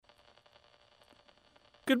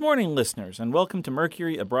Good morning, listeners, and welcome to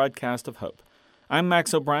Mercury, a broadcast of hope. I'm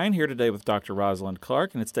Max O'Brien, here today with Dr. Rosalind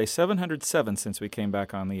Clark, and it's day 707 since we came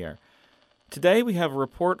back on the air. Today we have a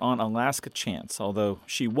report on Alaska Chance, although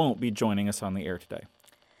she won't be joining us on the air today.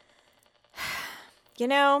 You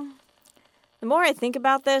know, the more I think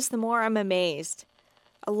about this, the more I'm amazed.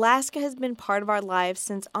 Alaska has been part of our lives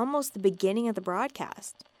since almost the beginning of the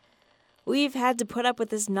broadcast. We've had to put up with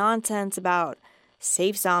this nonsense about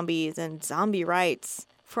safe zombies and zombie rights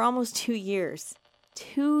for almost 2 years.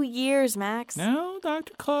 2 years, Max. No,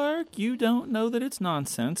 Dr. Clark, you don't know that it's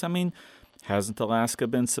nonsense. I mean, hasn't Alaska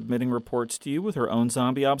been submitting reports to you with her own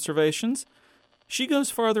zombie observations? She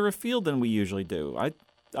goes farther afield than we usually do.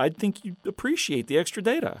 I'd think you'd appreciate the extra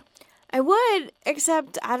data. I would,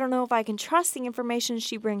 except I don't know if I can trust the information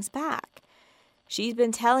she brings back. She's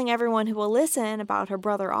been telling everyone who will listen about her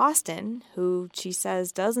brother Austin, who she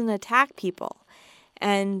says doesn't attack people,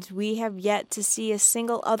 and we have yet to see a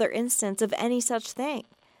single other instance of any such thing.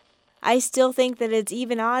 I still think that it's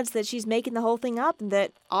even odds that she's making the whole thing up and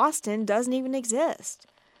that Austin doesn't even exist.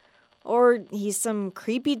 Or he's some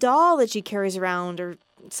creepy doll that she carries around or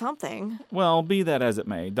something. Well, be that as it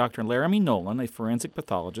may, Dr. Laramie Nolan, a forensic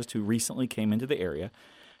pathologist who recently came into the area,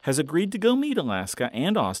 has agreed to go meet Alaska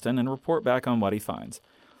and Austin and report back on what he finds.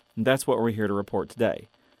 And that's what we're here to report today,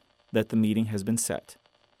 that the meeting has been set.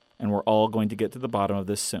 And we're all going to get to the bottom of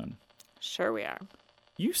this soon. Sure we are.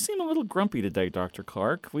 You seem a little grumpy today, Dr.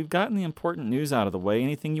 Clark. We've gotten the important news out of the way.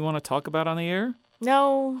 Anything you want to talk about on the air?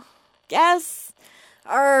 No. Yes.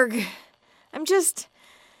 Arg. I'm just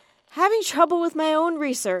having trouble with my own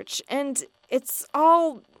research, and it's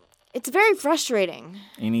very frustrating.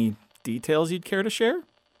 Any details you'd care to share?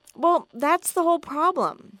 Well, that's the whole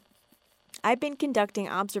problem. I've been conducting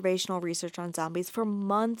observational research on zombies for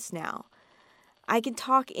months now. I can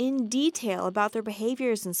talk in detail about their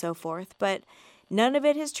behaviors and so forth, but none of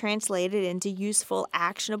it has translated into useful,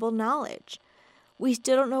 actionable knowledge. We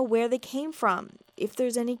still don't know where they came from, if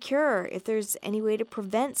there's any cure, if there's any way to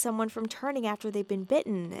prevent someone from turning after they've been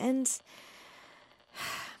bitten, and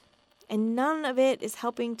none of it is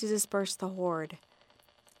helping to disperse the horde.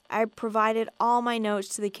 I provided all my notes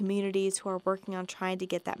to the communities who are working on trying to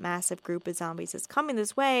get that massive group of zombies that's coming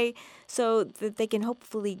this way so that they can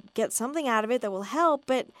hopefully get something out of it that will help,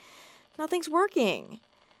 but nothing's working.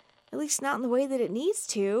 At least not in the way that it needs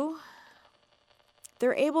to.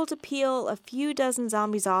 They're able to peel a few dozen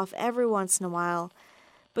zombies off every once in a while,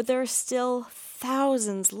 but there are still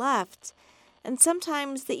thousands left, and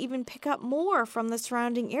sometimes they even pick up more from the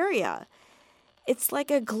surrounding area. It's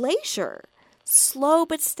like a glacier, slow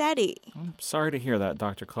but steady. I'm sorry to hear that,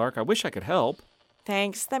 Dr. Clark. I wish I could help.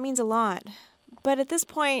 Thanks, that means a lot. But at this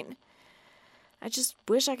point, I just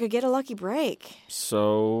wish I could get a lucky break.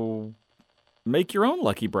 So, make your own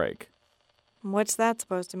lucky break. What's that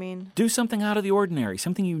supposed to mean? Do something out of the ordinary,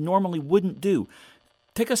 something you normally wouldn't do.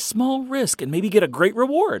 Take a small risk and maybe get a great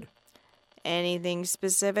reward. Anything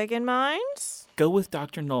specific in mind? Go with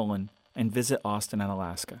Dr. Nolan and visit Austin and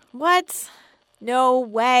Alaska. What? No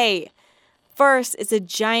way. First, it's a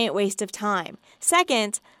giant waste of time.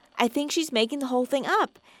 Second, I think she's making the whole thing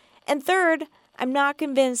up. And third, I'm not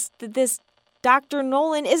convinced that this Dr.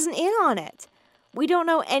 Nolan isn't in on it. We don't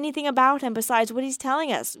know anything about him besides what he's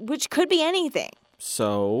telling us, which could be anything.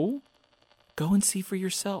 So, go and see for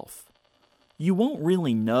yourself. You won't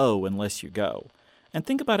really know unless you go. And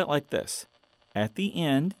think about it like this. At the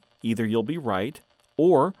end, either you'll be right,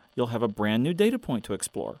 or you'll have a brand new data point to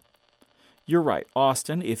explore. You're right,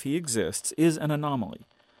 Austin, if he exists, is an anomaly.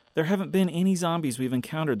 There haven't been any zombies we've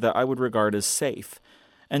encountered that I would regard as safe,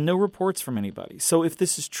 and no reports from anybody. So if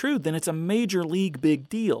this is true, then it's a major league big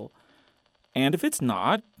deal. And if it's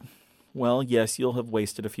not, well, yes, you'll have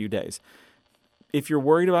wasted a few days. If you're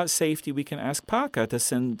worried about safety, we can ask Paka to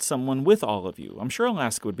send someone with all of you. I'm sure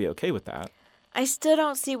Alaska would be okay with that. I still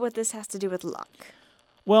don't see what this has to do with luck.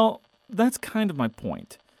 Well, that's kind of my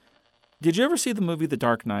point. Did you ever see the movie The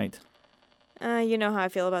Dark Knight? You know how I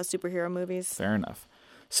feel about superhero movies. Fair enough.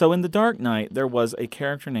 So in The Dark Knight, there was a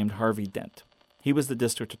character named Harvey Dent. He was the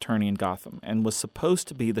district attorney in Gotham and was supposed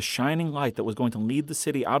to be the shining light that was going to lead the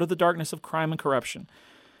city out of the darkness of crime and corruption.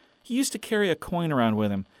 He used to carry a coin around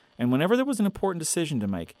with him, and whenever there was an important decision to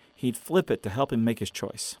make, he'd flip it to help him make his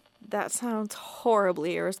choice. That sounds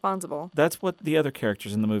horribly irresponsible. That's what the other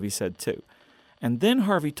characters in the movie said, too. And then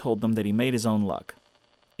Harvey told them that he made his own luck.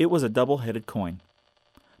 It was a double-headed coin.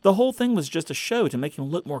 The whole thing was just a show to make him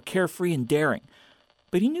look more carefree and daring.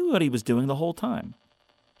 But he knew what he was doing the whole time.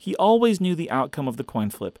 He always knew the outcome of the coin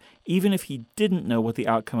flip, even if he didn't know what the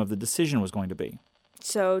outcome of the decision was going to be.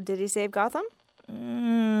 So, did he save Gotham?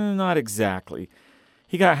 Not exactly.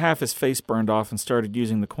 He got half his face burned off and started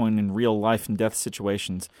using the coin in real life and death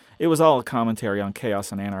situations. It was all a commentary on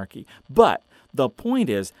chaos and anarchy. But the point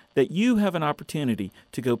is that you have an opportunity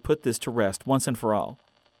to go put this to rest once and for all.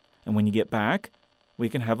 And when you get back, we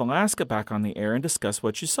can have Alaska back on the air and discuss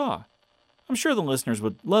what you saw. I'm sure the listeners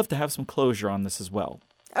would love to have some closure on this as well.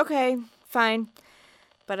 Okay, fine.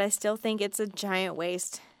 But I still think it's a giant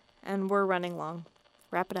waste. And we're running long.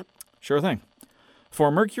 Wrap it up. Sure thing. For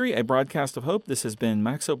Mercury, a broadcast of hope, this has been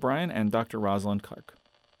Max O'Brien and Dr. Rosalind Clark.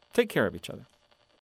 Take care of each other.